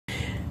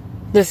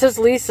This is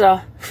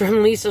Lisa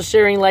from Lisa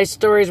Sharing Life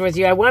Stories with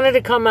you. I wanted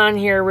to come on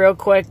here real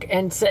quick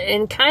and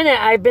kind of,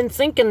 I've been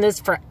thinking this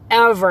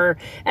forever,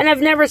 and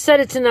I've never said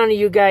it to none of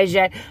you guys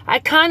yet. I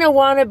kind of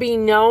want to be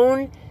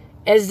known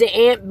as the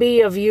Aunt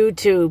B of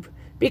YouTube,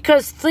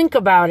 because think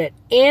about it.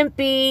 Aunt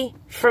B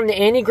from the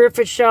Andy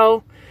Griffith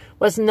Show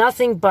was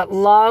nothing but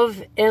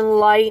love and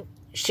light.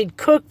 She'd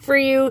cook for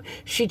you.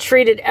 She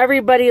treated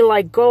everybody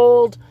like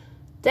gold.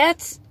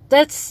 That's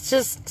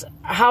just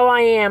how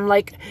I am.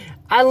 Like,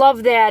 I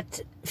love that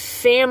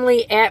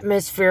family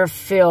atmosphere,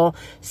 Phil.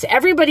 So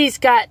everybody's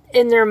got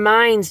in their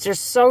minds, they're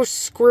so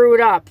screwed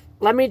up.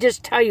 Let me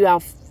just tell you how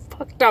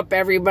fucked up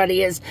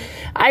everybody is.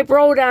 I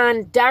wrote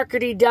on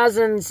Doherty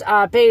Dozen's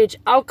page,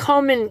 I'll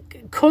come and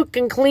cook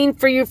and clean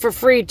for you for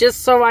free just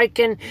so I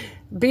can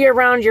be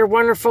around your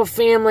wonderful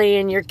family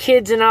and your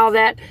kids and all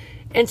that.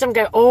 And some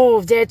guy, oh,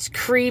 that's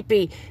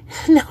creepy.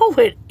 No,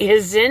 it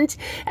isn't.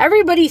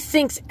 Everybody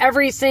thinks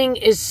everything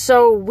is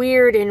so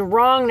weird and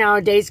wrong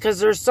nowadays because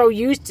they're so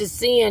used to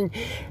seeing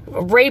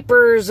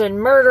rapers and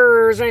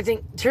murderers. And I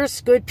think there's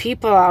good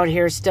people out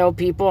here still,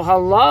 people.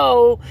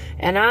 Hello.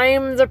 And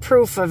I'm the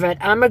proof of it.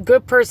 I'm a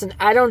good person.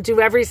 I don't do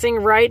everything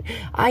right.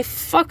 I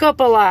fuck up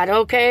a lot,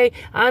 okay?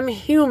 I'm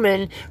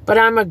human, but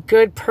I'm a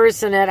good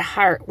person at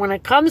heart. When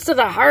it comes to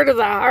the heart of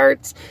the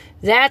hearts,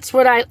 that's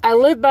what I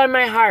live by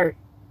my heart.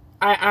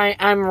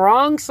 I'm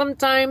wrong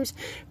sometimes,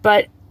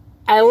 but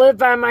I live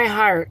by my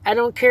heart. I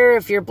don't care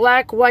if you're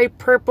black, white,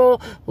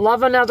 purple,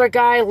 love another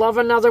guy, love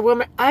another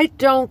woman. I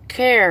don't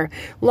care.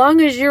 Long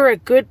as you're a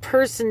good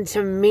person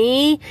to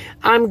me,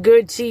 I'm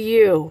good to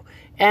you.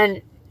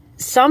 And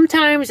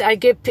sometimes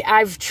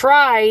I've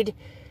tried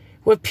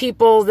with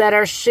people that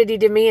are shitty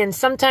to me, and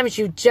sometimes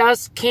you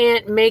just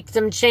can't make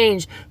them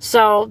change.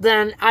 So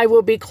then I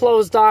will be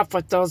closed off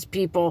with those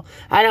people.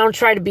 I don't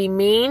try to be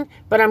mean,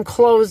 but I'm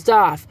closed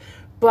off.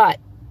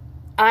 But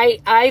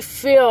I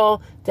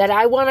feel that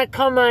I want to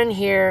come on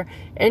here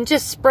and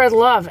just spread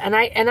love. And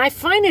I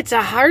find it's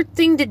a hard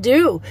thing to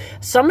do.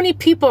 So many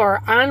people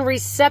are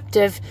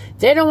unreceptive.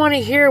 They don't want to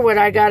hear what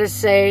I got to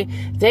say.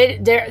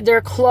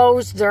 They're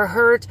closed. They're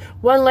hurt.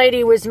 One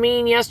lady was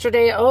mean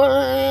yesterday.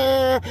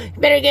 Oh, you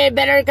better get a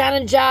better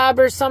kind of job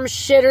or some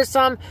shit or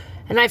some.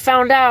 And I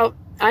found out,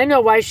 I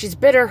know why she's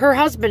bitter. Her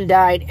husband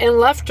died and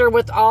left her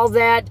with all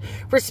that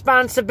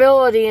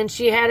responsibility, and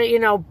she had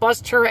to,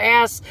 bust her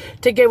ass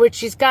to get what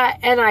she's got.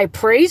 And I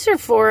praise her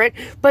for it,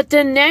 but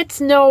then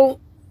that's no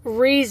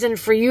reason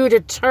for you to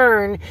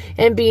turn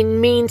and be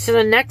mean to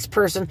the next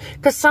person,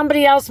 because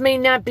somebody else may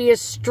not be as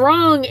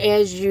strong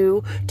as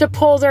you to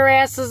pull their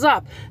asses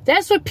up.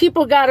 That's what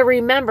people got to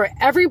remember.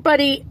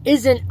 Everybody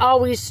isn't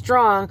always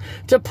strong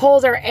to pull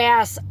their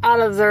ass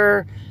out of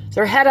their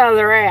head out of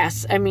their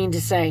ass, I mean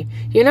to say.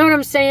 You know what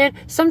I'm saying?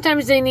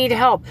 Sometimes they need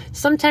help.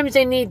 Sometimes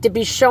they need to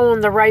be shown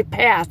the right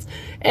path.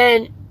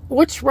 And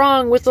what's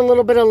wrong with a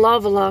little bit of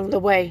love along the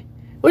way?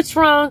 What's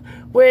wrong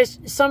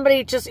with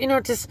somebody just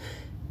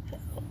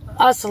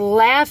us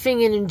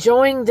laughing and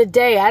enjoying the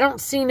day? I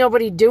don't see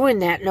nobody doing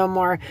that no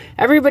more.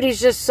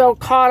 Everybody's just so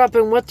caught up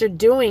in what they're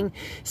doing.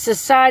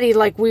 Society,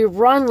 like we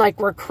run like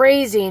we're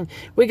crazy. And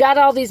we got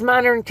all these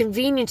modern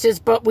conveniences,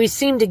 but we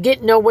seem to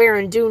get nowhere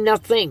and do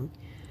nothing.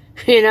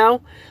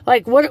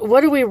 Like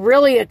what are we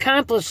really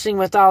accomplishing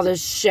with all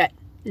this shit?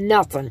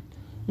 Nothing.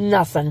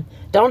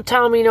 Don't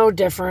tell me no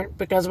different,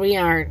 because we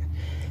aren't.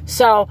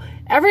 So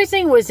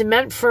everything was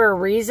meant for a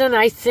reason.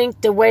 I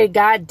think the way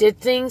God did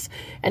things.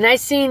 And I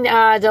seen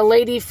the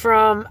lady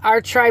from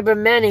Our Tribe of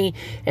Many,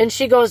 and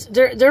she goes,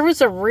 there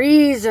was a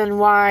reason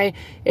why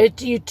it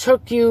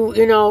took you,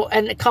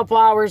 and a couple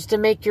hours to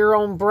make your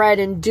own bread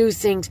and do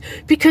things,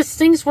 because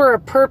things were a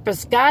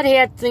purpose. God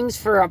had things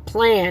for a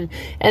plan,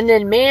 and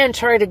then man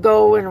tried to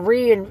go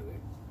and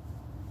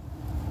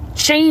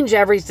change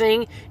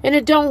everything, and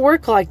it don't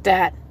work like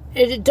that.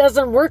 It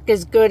doesn't work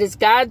as good as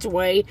God's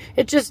way.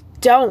 It just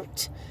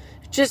don't.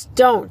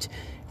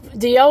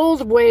 The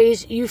old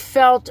ways, you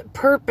felt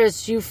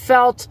purpose. You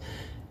felt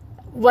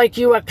like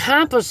you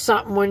accomplished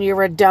something when you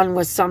were done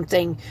with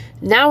something.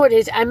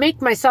 Nowadays, I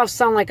make myself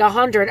sound like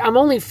 100. I'm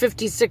only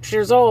 56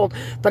 years old,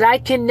 but I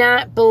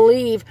cannot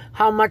believe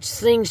how much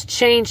things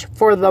change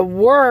for the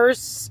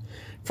worse,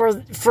 for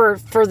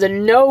the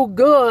no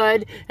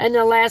good in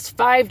the last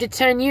 5 to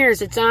 10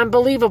 years. It's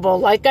unbelievable.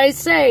 Like I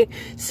say,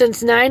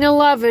 since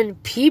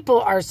 9/11, people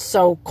are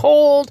so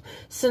cold.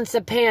 Since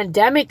the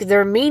pandemic,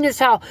 they're mean as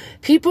hell.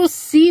 People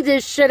see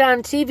this shit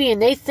on TV and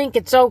they think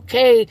it's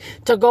okay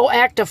to go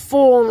act a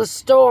fool in the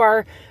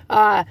store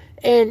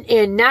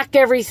and knock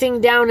everything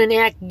down and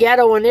act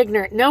ghetto and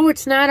ignorant. No,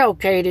 it's not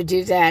okay to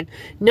do that.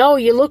 No,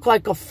 you look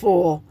like a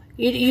fool.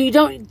 You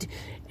don't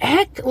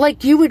act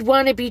like you would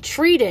want to be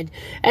treated.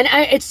 And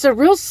it's the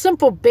real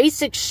simple,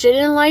 basic shit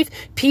in life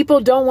people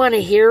don't want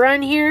to hear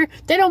on here.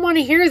 They don't want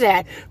to hear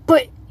that.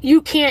 But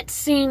you can't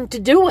seem to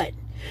do it.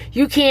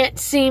 You can't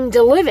seem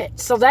to live it.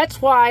 So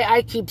that's why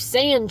I keep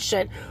saying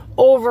shit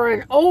over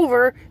and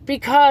over,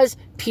 because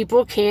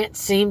people can't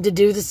seem to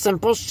do the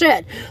simple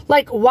shit.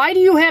 Like, why do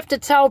you have to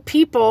tell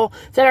people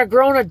that are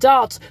grown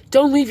adults,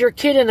 don't leave your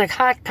kid in a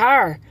hot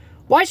car?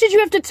 Why should you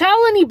have to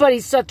tell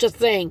anybody such a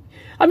thing?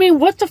 I mean,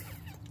 what the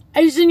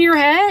is in your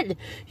head?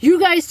 You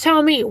guys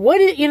tell me. Why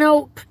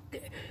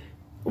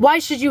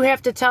should you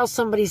have to tell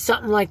somebody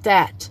something like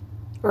that?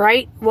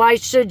 Right? Why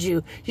should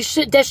you?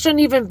 That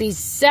shouldn't even be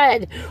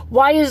said.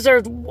 Why is there,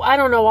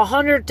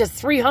 100 to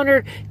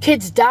 300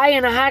 kids die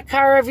in a hot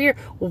car every year?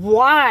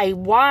 Why?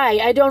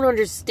 I don't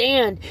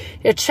understand.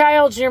 A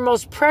child's your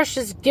most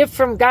precious gift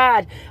from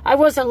God. I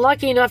wasn't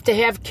lucky enough to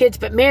have kids,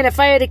 but man, if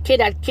I had a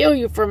kid, I'd kill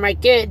you for my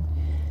kid.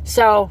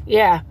 So,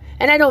 yeah.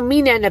 And I don't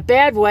mean that in a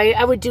bad way.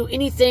 I would do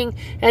anything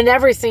and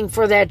everything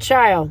for that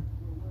child.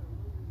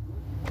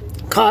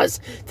 Because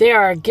they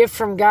are a gift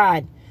from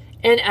God.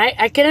 And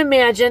I can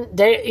imagine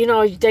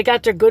they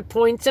got their good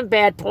points and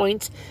bad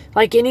points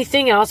like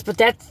anything else,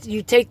 but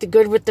you take the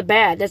good with the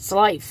bad. That's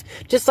life.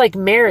 Just like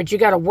marriage, you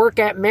got to work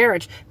at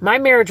marriage. My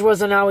marriage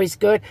wasn't always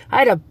good. I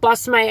had to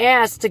bust my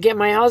ass to get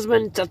my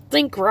husband to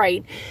think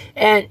right.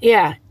 And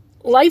yeah,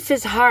 life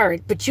is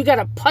hard, but you got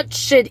to put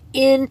shit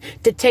in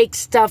to take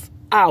stuff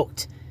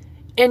out.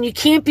 And you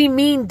can't be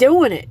mean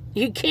doing it.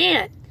 You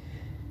can't.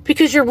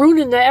 Because you're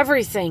ruining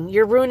everything.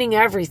 You're ruining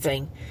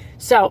everything.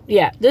 So,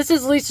 yeah, this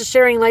is Lisa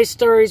sharing life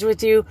stories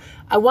with you.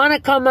 I want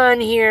to come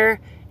on here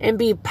and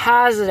be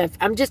positive.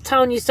 I'm just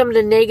telling you some of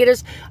the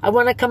negatives. I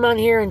want to come on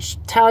here and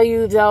tell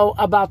you, though,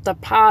 about the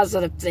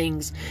positive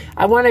things.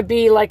 I want to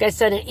be, like I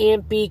said, an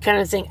Aunt B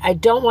kind of thing. I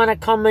don't want to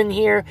come in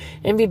here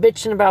and be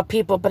bitching about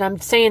people, but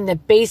I'm saying the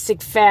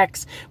basic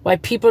facts why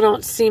people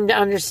don't seem to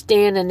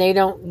understand and they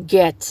don't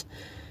get.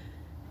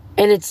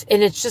 And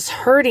it's just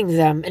hurting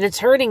them, and it's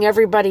hurting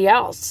everybody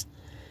else.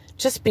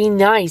 Just be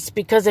nice,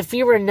 because if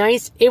you were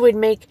nice, it would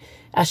make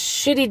a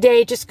shitty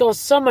day just go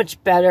so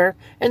much better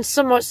and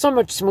so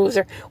much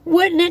smoother.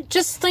 Wouldn't it?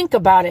 Just think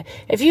about it.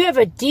 If you have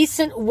a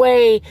decent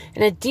way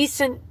and a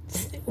decent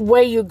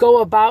way you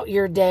go about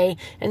your day,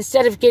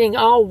 instead of getting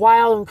all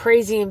wild and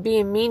crazy and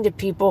being mean to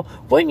people,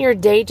 wouldn't your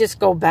day just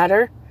go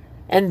better?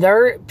 And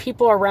their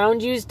people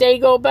around you's day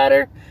go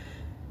better?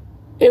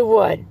 It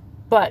would.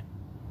 But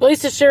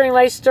Lisa sharing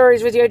life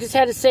stories with you. I just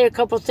had to say a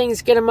couple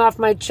things, get them off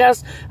my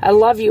chest. I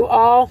love you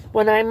all.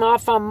 When I'm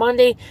off on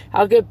Monday,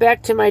 I'll get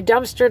back to my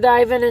dumpster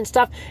diving and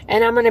stuff.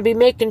 And I'm going to be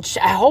making,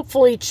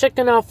 hopefully,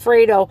 chicken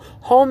Alfredo,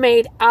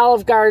 homemade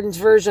Olive Garden's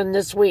version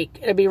this week.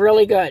 It'll be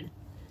really good.